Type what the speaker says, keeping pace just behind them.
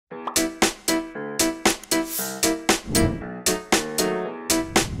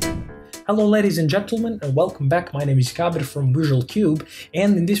Hello ladies and gentlemen, and welcome back. My name is Kabir from Visual Cube,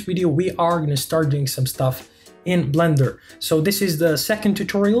 and in this video we are going to start doing some stuff in Blender. So this is the second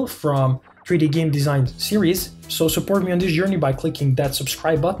tutorial from 3D game design series, so support me on this journey by clicking that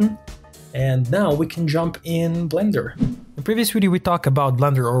subscribe button. And now we can jump in Blender. In the previous video we talked about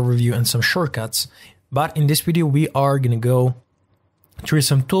Blender overview and some shortcuts, but in this video we are going to go through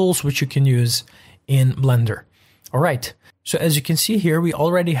some tools which you can use in Blender. Alright, so as you can see here, we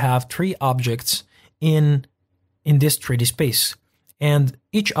already have 3 objects in this 3D space, and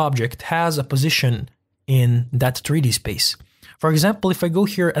each object has a position in that 3D space. For example, if I go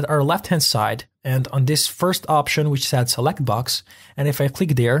here at our left hand side and on this first option which said select box, and if I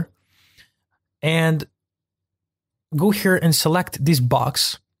click there and go here and select this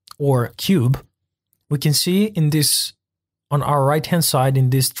box or cube, we can see in this, on our right hand side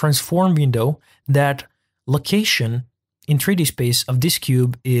in this transform window, that location in 3D space of this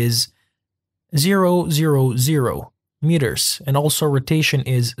cube is 0, 0, 0 meters, and also rotation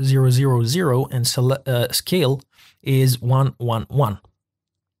is 0, 0, 0, and scale is 1, 1, 1.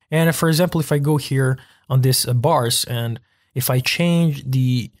 And for example, if I go here on this bars, and if I change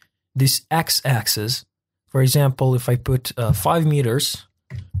this x-axis, for example, if I put 5 meters,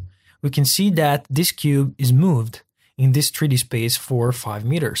 we can see that this cube is moved in this 3D space for 5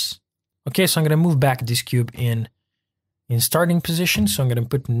 meters. Okay, so I'm going to move back this cube in starting position. So I'm going to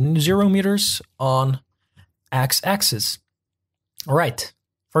put 0 meters on x-axis. All right.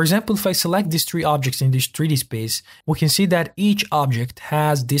 For example, if I select these 3 objects in this 3D space, we can see that each object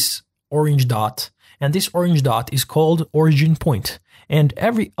has this orange dot, and this orange dot is called origin point. And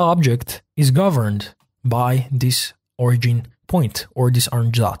every object is governed by this origin point or this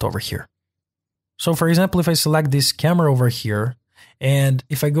orange dot over here. So for example, if I select this camera over here, and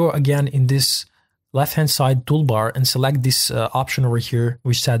if I go again in this left-hand side toolbar and select this option over here,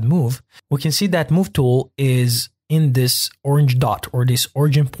 which said move, we can see that move tool is in this orange dot or this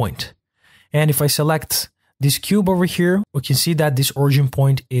origin point. And if I select this cube over here, we can see that this origin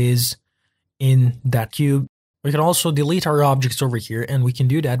point is in that cube. We can also delete our objects over here, and we can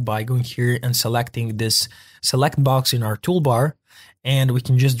do that by going here and selecting this select box in our toolbar, and we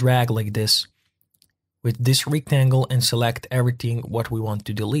can just drag like this with this rectangle and select everything what we want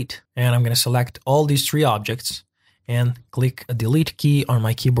to delete. And I'm going to select all these 3 objects and click a delete key on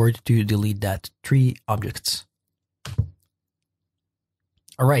my keyboard to delete that 3 objects.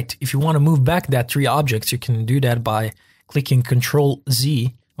 All right, if you want to move back that 3 objects, you can do that by clicking Ctrl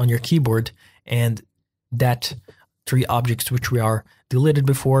Z on your keyboard, and that 3 objects which we are deleted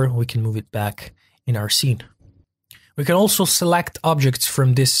before, we can move it back in our scene. We can also select objects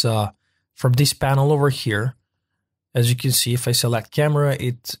from this panel over here. As you can see, if I select camera,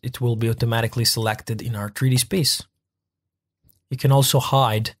 it will be automatically selected in our 3D space. You can also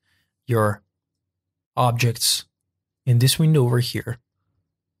hide your objects in this window over here.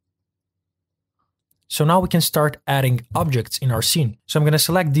 So now we can start adding objects in our scene. So I'm going to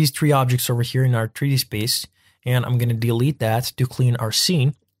select these 3 objects over here in our 3D space, and I'm going to delete that to clean our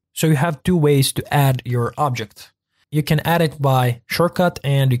scene. So you have 2 ways to add your object. You can add it by shortcut,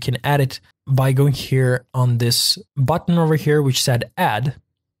 and you can add it by going here on this button over here which said add.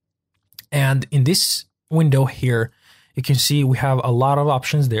 And in this window here, you can see we have a lot of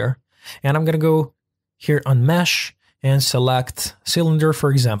options there. And I'm going to go here on mesh and select cylinder,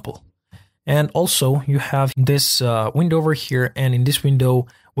 for example. And also you have this window over here, and in this window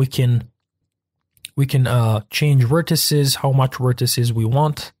we can change vertices, how much vertices we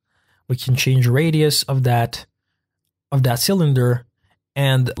want. We can change radius of that cylinder,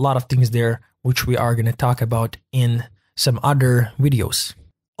 and a lot of things there which we are going to talk about in some other videos.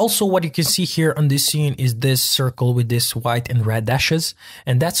 Also, what you can see here on this scene is this circle with this white and red dashes,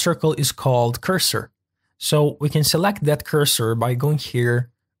 and that circle is called cursor. So we can select that cursor by going here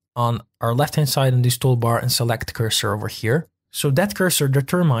on our left hand side on this toolbar and select cursor over here. So that cursor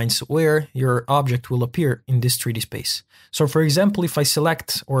determines where your object will appear in this 3D space. So for example, if I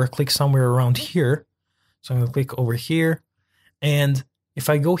select or click somewhere around here, so I'm going to click over here, and if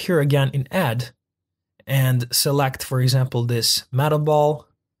I go here again in add and select, for example, this metal ball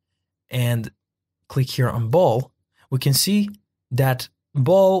and click here on ball, we can see that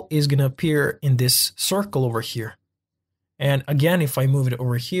ball is going to appear in this circle over here. And again, if I move it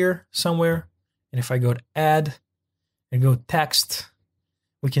over here somewhere, and if I go to add and go text,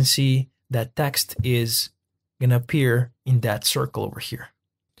 we can see that text is going to appear in that circle over here.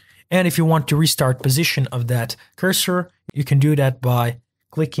 And if you want to restart position of that cursor, you can do that by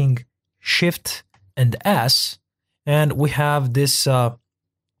clicking Shift and S, and we have this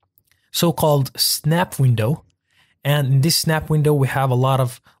so-called snap window, And in this snap window, we have a lot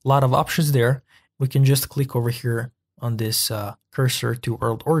of options there. We can just click over here on this cursor to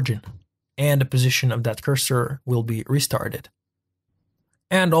world origin, and the position of that cursor will be restarted.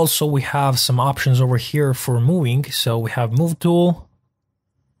 And also we have some options over here for moving. So we have move tool.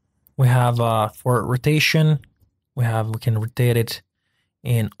 We have for rotation, we can rotate it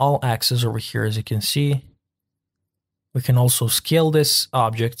in all axes over here, as you can see. We can also scale this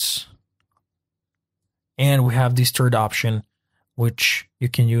objects. And we have this third option, which you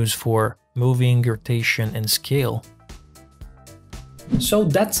can use for moving, rotation, and scale. So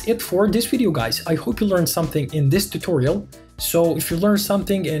that's it for this video, guys. I hope you learned something in this tutorial. So if you learned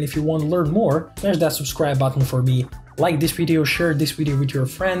something and if you want to learn more, smash that subscribe button for me. Like this video, share this video with your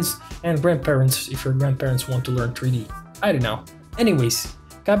friends and grandparents if your grandparents want to learn 3D. I don't know. Anyways,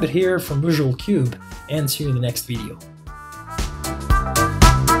 Kabir here from Visual Cube, and see you in the next video.